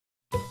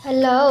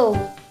Hello,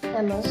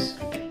 Emmas,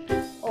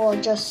 or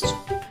just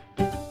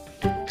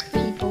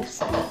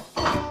peoples.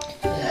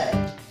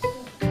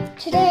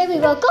 Today we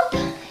woke up.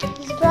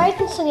 It's bright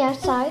and sunny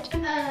outside.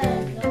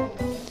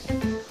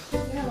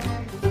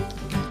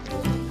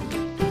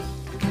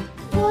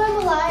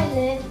 Normal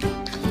Ireland.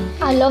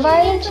 I love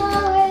Ireland.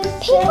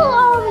 People are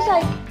always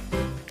like,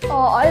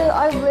 oh,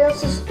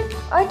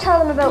 I tell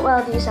them about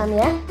Wellview, Sam,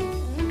 yeah?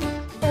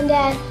 And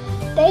then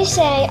they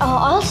say, oh,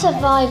 I'll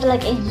survive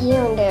like a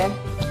year in there.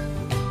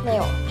 They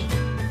won't.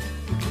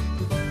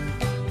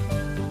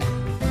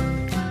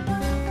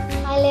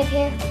 I live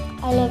here.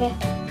 I live it.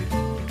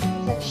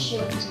 Like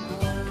shit.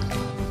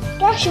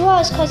 There actually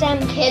was, because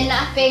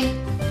Kidnapping.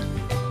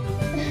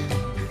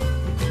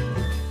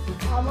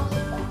 Almost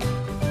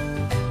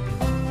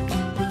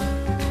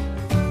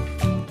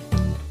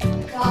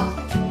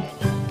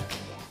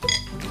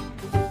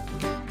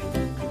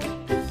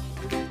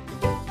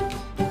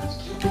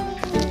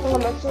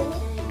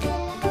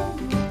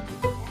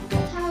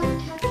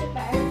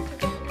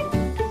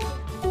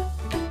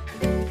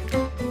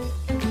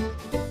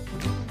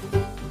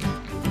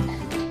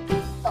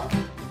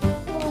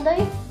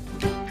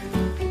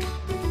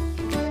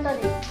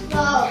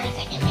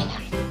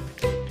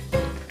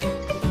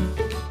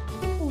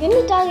Give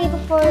me doggy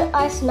before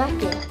I smack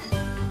you.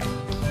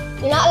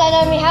 You're not allowed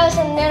out of my house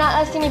and they're not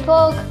allowed to see me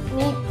pug.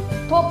 Me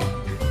pup.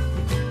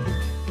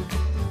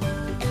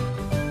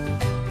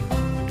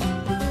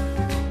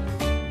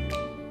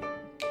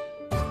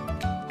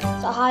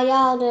 So how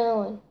y'all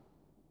doing?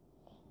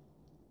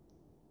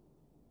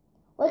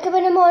 Wake up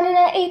in the morning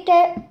at 8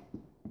 there.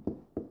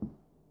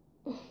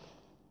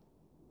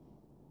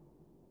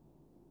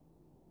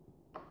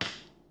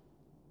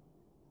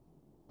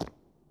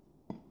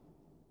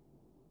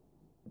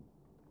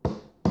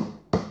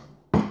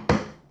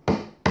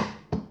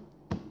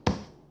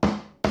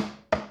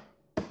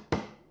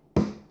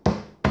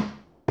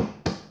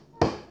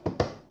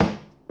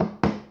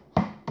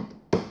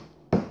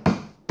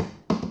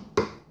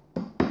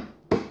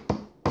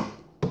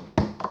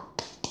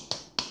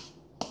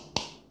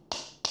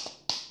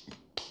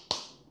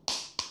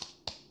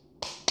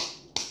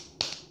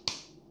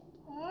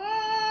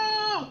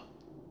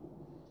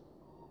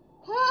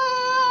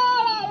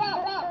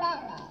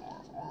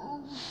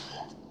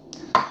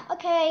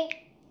 Okay,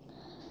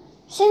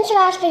 since the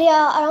last video,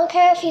 I don't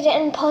care if you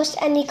didn't post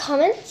any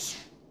comments,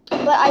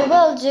 but I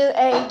will do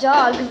a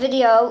dog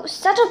video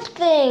setup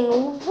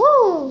thing.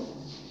 Woo!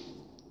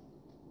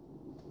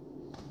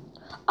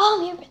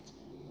 Oh,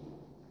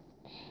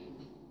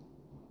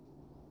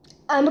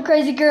 I'm a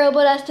crazy girl,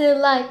 but I still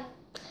like.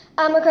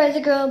 I'm a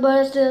crazy girl, but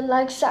I still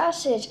like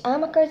sausage.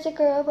 I'm a crazy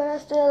girl, but I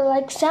still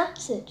like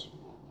sausage.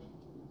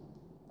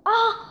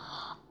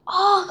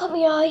 Got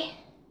me eye.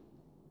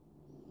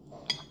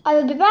 I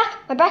will be back.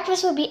 My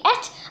breakfast will be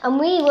et, and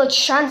we will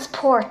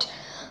transport.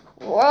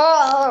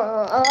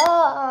 Whoa!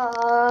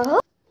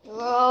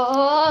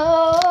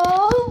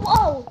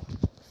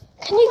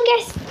 Can you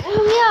guess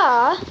who we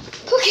are?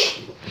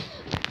 Cookie.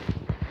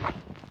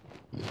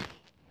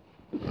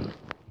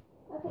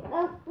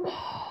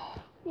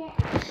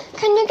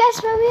 Can you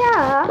guess where we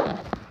are?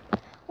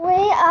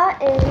 We are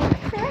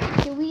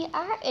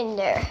in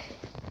there.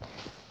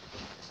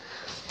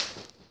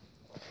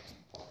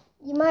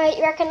 You might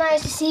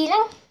recognize the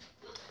ceiling.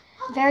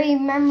 Very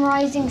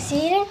memorizing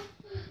ceiling.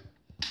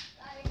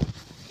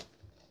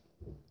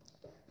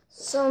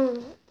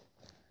 Some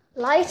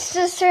lights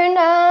just turned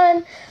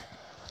on.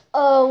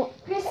 Oh,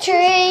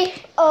 tree.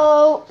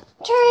 Oh,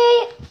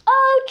 tree.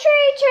 Oh,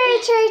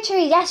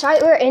 tree. That's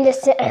right, we're in the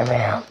sitting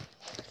room.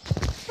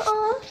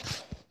 Aw,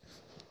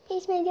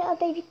 here's my little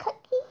baby cookie.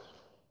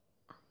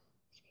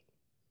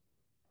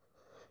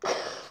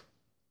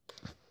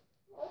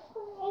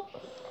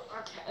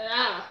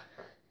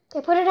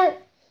 Okay, put it on.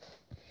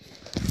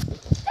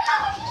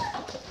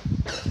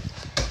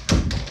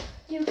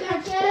 You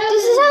can't get out.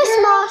 This is how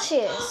small she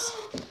is.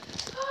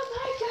 Oh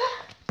my god.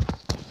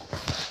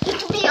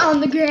 Look at me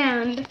on the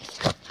ground.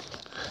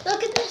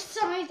 Look at the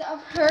size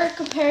of her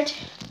compared to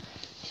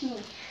me.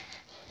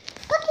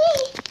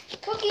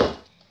 Cookie.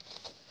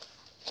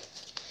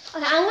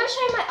 Okay, I'm gonna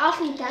show you my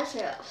awesome dance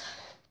moves.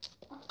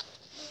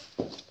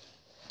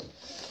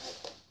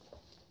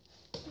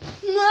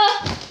 No.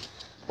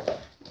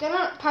 I'm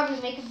gonna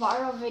probably make a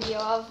viral video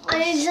of us. I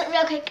need to do it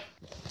real quick.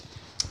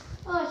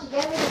 Oh, she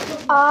gave me the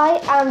cookie. I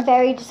am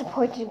very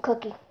disappointed in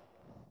Cookie.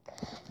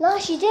 No,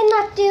 she did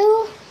not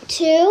do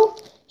 2.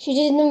 She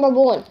did number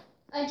 1.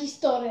 And she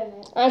stood in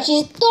it. And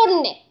she's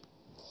done it.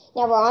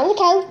 Now we're on the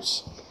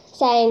couch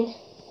saying,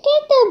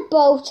 get the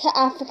boat to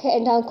Africa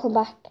and don't come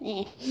back.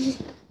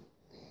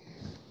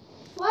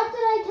 What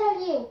did I tell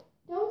you?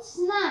 Don't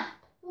snap.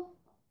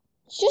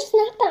 It's just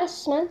not that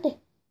semantic.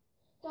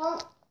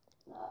 Don't.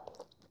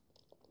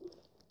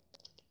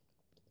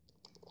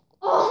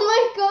 Oh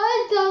my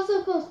god, that was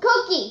so close.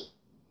 Cookie!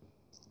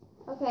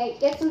 Okay,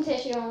 get some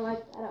tissue and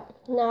wipe that up.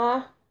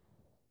 Nah.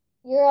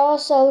 You're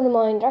also the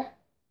minder.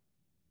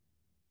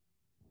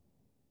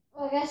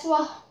 Well, guess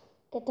what?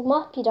 Get the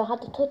mop, you don't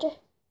have to touch it.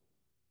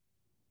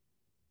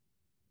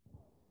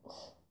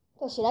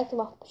 Does she like them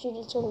up? She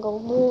just doesn't go.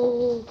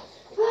 Moo.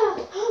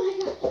 Oh my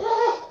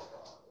god.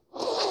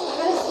 I'm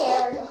gonna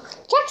scare her.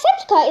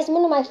 Jacksepticeye is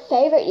one of my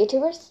favorite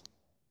YouTubers.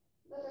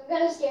 Look, I'm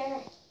gonna scare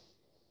her.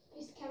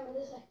 Use the camera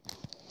this way.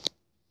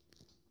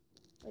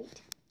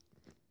 Wait.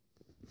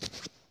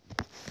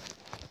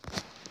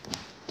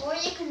 Or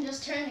you can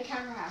just turn the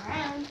camera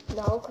around.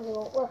 No, because it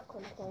won't work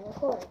when it's on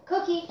recording.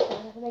 Cookie. So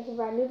I have to make a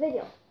brand new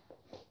video.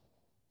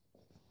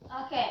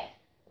 Okay.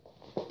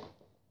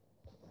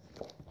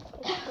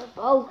 It's the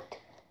boat.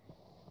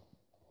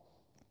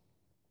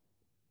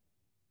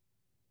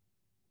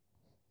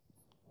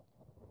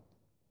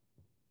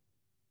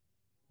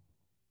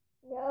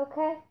 Yeah,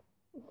 okay.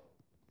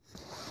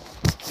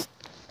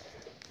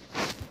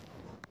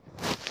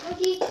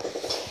 Cookie.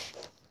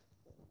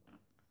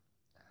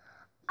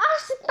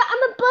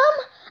 I'm a bum.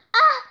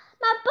 Ah,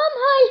 my bum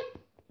hole.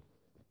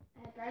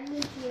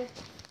 Brandon's here.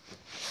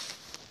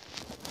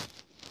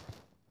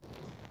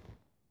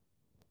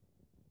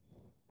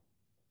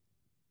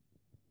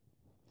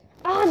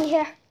 Oh, I'm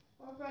here.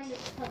 Or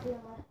Brandon's probably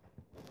on that.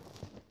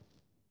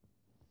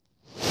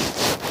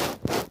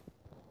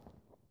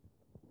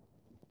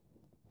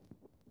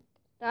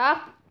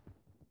 Stop.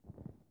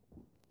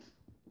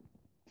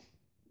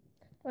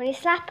 Do I need a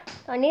slap?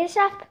 Do I need a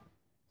slap?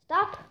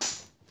 Stop.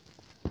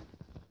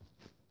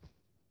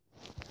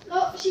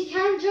 Oh, she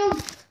can't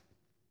jump.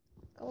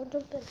 Go and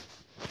jump in.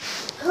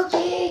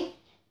 Cookie.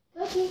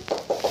 Cookie.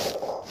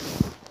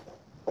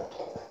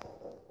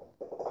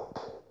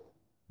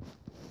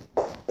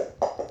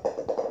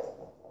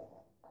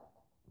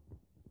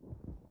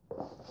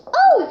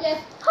 Oh! Yeah.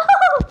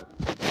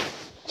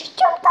 She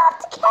jumped off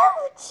the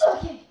couch.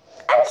 Okay.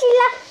 And she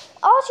left.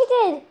 All she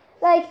did,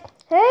 like,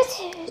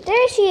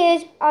 there she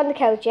is on the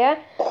couch, yeah?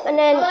 And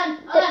then, Hold on.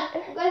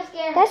 I'm gonna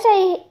scare her. let's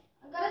say,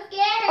 I'm gonna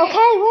scare her.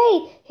 okay,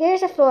 wait.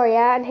 Here's the floor,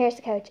 yeah? And here's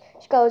the couch.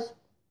 She goes,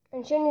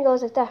 and she only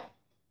goes like that.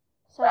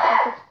 So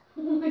I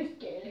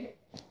scared her.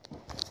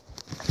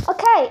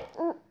 okay.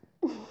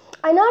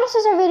 I know this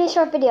is a really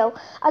short video.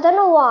 I don't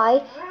know why.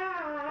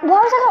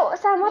 What was I going,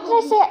 Sam, what did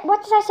I say?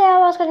 What did I say I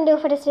was going to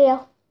do for this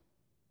video?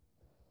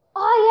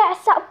 Oh, yeah,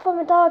 I set up for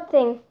my dog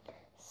thing.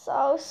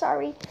 So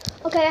sorry.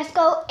 Okay, let's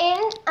go in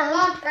and... Come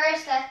on,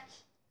 first let's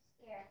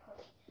scare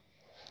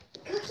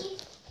Cookie.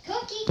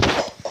 Cookie.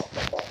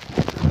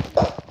 Cookie.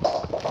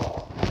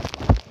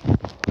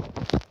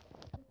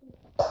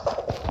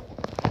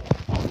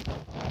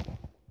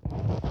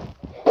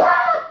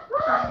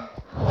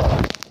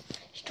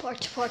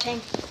 Poor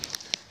thing.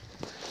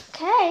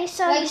 Okay,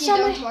 so Like the you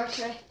don't summer...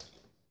 torture her.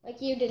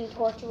 Like you didn't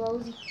torture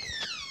Rosie.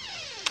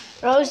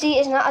 Rosie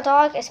is not a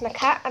dog, it's my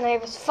cat, and I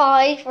was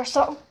 5 or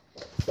something.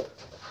 Oh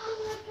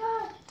my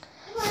god.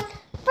 Come on.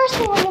 First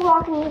thing when you're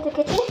walking into the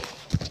kitchen,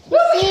 No,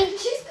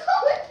 she's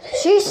coming.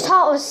 she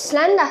thought it was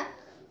Slender.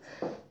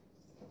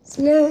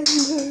 Slender.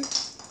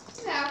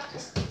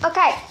 No.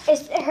 Okay,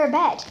 it's her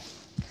bed.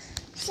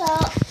 So,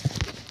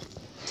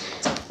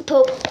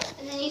 poop.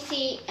 And then you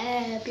see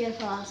a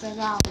beautiful house and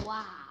oh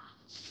wow.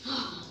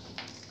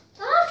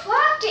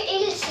 What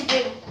is to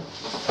do?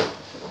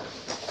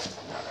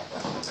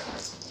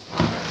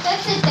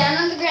 Let's sit down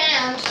on the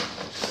ground.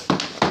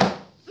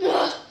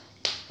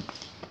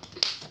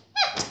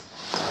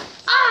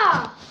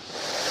 Ah!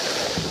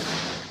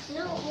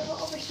 No, we're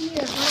over here.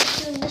 I'm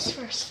not doing this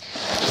first.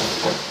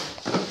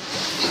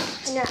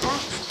 And not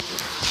last.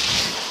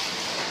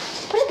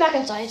 Put it back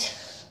inside.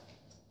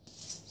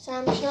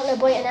 Sam, she's not like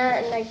biting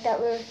at and like that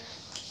we're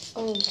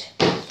old.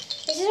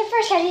 This is the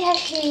first teddy that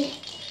she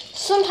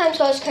sometimes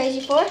goes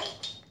crazy for.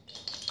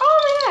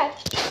 Oh my god.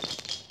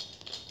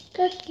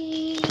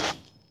 Cookie.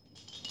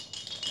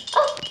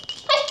 Oh,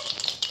 hi.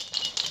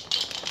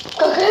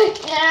 Okay.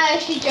 Yeah,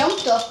 she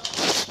jumped up.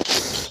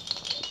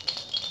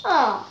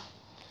 Oh.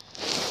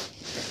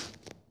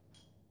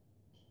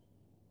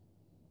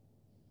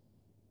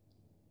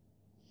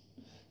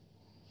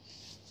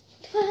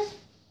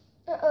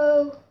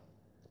 Uh-oh.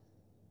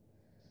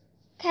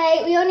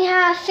 Okay, we only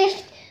have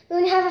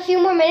a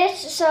few more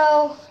minutes,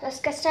 so let's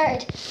get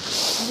started.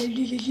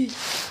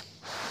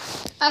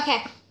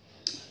 Okay.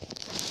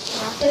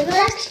 Do the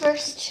rocks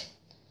first.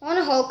 I want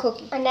a whole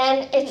cookie. And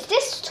then it's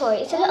this toy.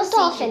 It's a little see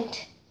dolphin.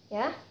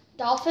 Yeah?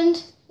 Dolphin?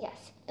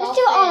 Yes. Let's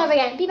do it all over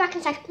again. Be back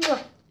in a second. Come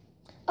on.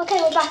 Okay,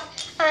 we're back.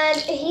 And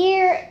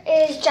here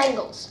is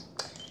Jangles.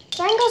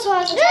 Jangles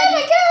was a Oh teddy.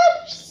 my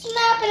god! She's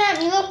snapping at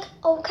me, look.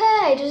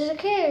 Okay, does it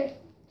appear?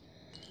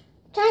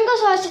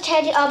 Jangles was the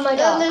teddy of my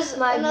dog. there's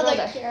My another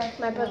brother. here.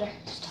 My brother.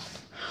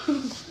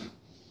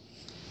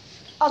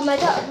 Of my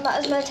dog.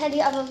 My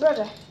teddy of my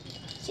brother.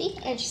 See?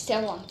 And she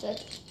still wants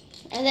it.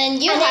 And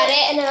then you And had then,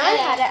 it. and then I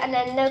had it, and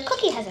then the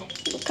Cookie has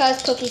it.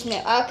 Because Cookie's new.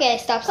 Okay,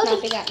 stop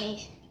Cookie. snapping at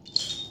me.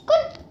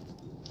 Good.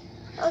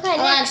 Okay,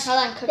 next Hold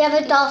on, Cookie. we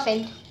have a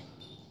dolphin.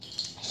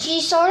 She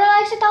sort of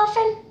likes a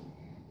dolphin.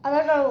 I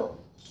don't know.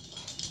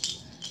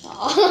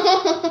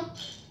 Aw.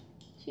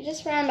 She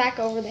just ran back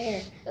over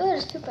there. Oh,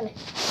 there's poop on it.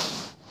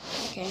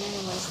 Okay,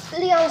 anyways.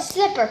 Leon's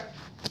slipper.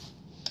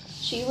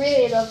 She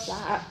really loves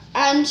that.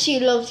 And she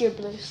loves your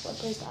blue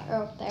slippers that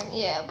are up there.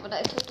 Yeah, but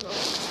I took them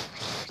off.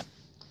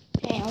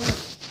 only.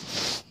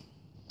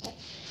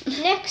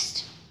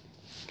 Next,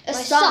 A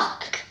my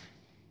sock.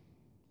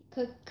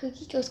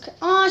 Cookie goes.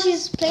 Oh,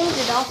 she's playing with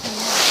the dolphin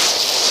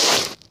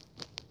now.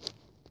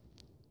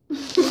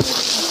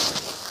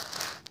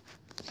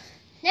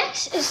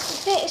 Next is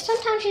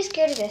sometimes she's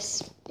scared of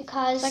this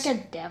because It's like a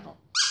devil.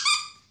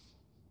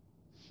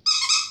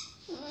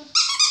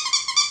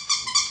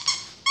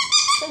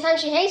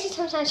 sometimes she hates it,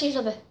 sometimes she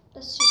loves it.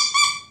 That's just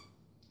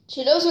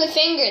She loves my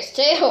fingers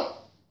too.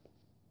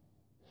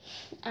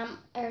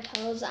 Her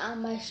toes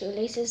and my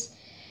shoelaces,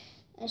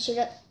 and she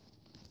look.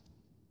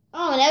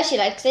 Oh, now she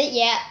likes it.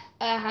 Yeah.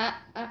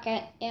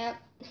 Okay. Yeah.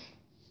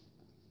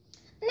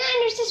 and then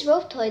there's this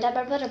rope toy that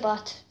my brother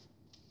bought.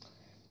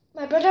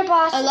 My brother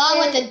bought Along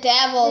with the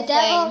devil the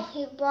devil. thing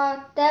He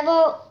brought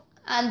devil.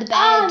 and the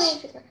Oh,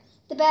 bed.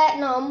 the bed.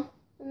 No,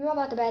 what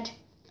about the bed?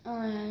 Oh,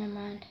 never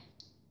mind.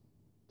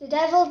 The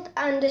devil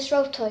and this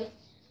rope toy.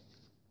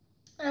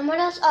 And what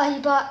else? Oh, he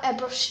bought a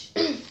brush.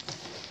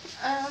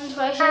 And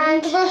why should And- I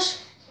the brush?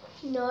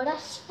 No,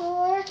 that's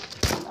for.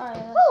 Oh,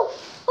 yeah.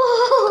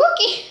 Oh,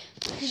 Cookie.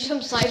 she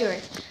jumped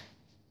sideways.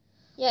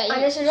 Yeah.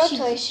 And there's a rope she,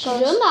 toy. She She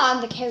goes, done that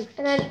on the couch.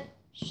 and then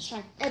She's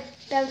fine. it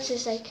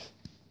bounces like.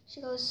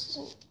 She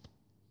goes.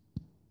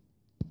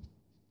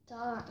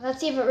 Let's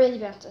see if it really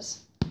bounces.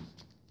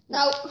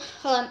 No,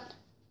 hold on.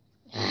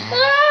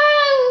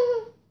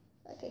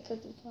 Okay,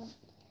 Cookie, come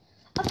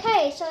on.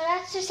 Okay, so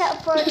that's the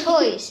setup for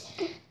toys.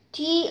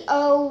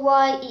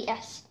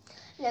 TOYES.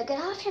 Now get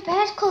off your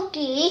bed,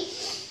 Cookie.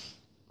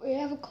 We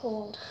have a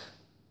cold.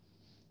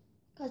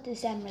 Because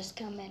December's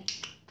coming.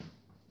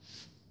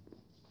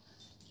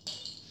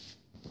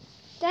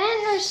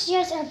 Then she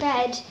has her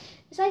bed.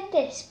 It's like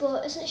this,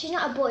 but she's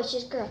not a boy,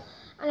 she's a girl.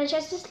 And then she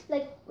has this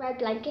like red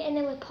blanket in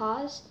it with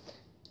paws.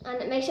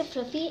 And it makes it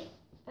fluffy.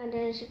 And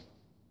there's a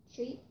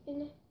treat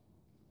in it.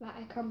 That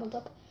I crumbled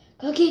up.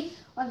 Cookie,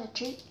 want a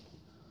treat?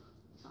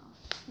 Oh,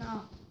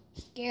 no.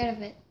 Scared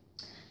of it.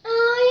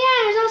 Oh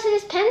yeah, there's also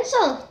this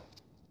pencil.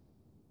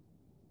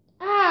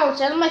 Ouch,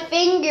 out of my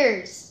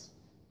fingers.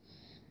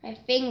 My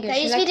fingers. That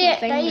She used, to be likes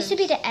the, my that used to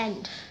be fingers. the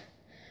end.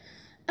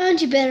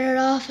 And you better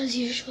off as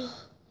usual.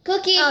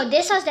 Cookie. Oh,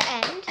 this was the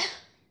end.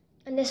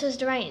 And this was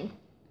the rain.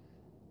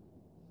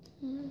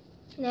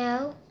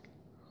 Now.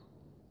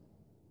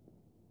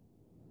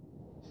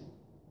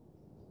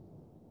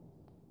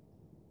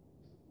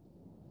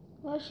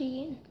 What's she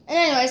eating?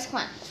 Anyways,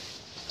 come on.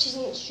 She's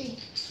in the street.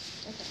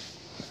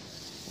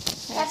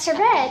 That's her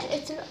bed.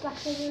 It's a black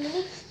thing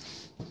underneath.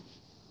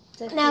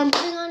 Now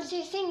moving on to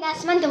the thing that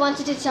Samantha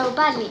wanted it so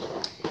badly.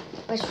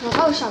 Which we'll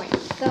go showing.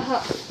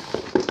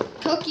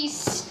 Cookie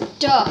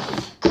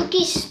stuff.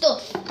 Cookie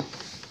stuff.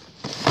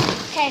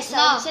 Okay, so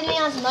No. it's in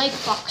Leon's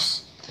knife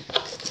box.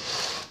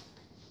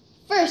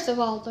 First of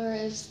all, there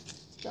is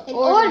the An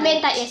ornament.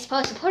 ornament that you're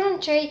supposed to put on the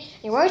tree.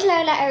 You weren't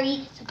allowed letter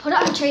E, so put it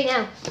on the tree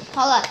now.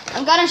 Hold on.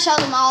 I'm gonna show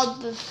them all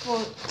before.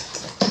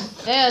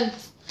 Then.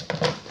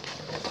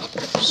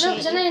 No,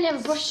 because I don't have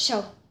a brush to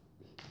show.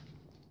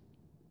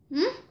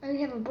 Hmm? I don't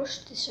have a brush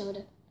to show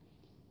them.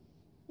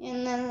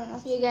 And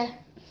then. You get.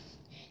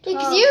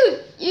 Because Oh.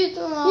 you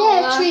don't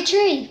know. Yeah,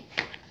 tree.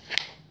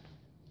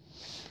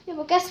 Yeah,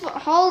 but guess what?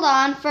 Hold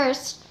on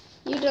first.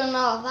 You don't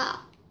know that.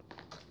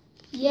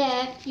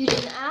 Yeah, you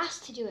didn't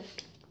ask to do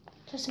it.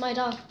 Just my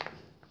dog.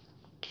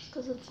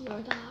 Because it's your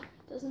dog.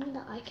 Doesn't mean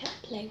that I can't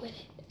play with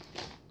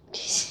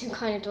it. It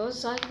kind of does,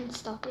 so I can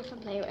stop you from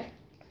playing with it.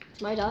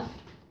 It's my dog.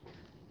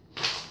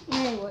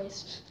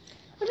 Anyways.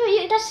 What about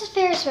you? That's the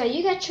fairest way.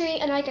 You get tree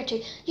and I get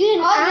tree. You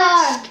didn't Hold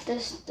ask. on.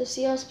 The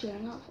CSP are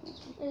not.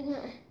 Isn't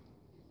it?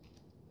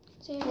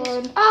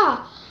 One.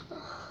 Ah!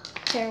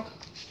 Two.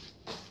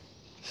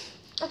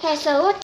 Okay, so what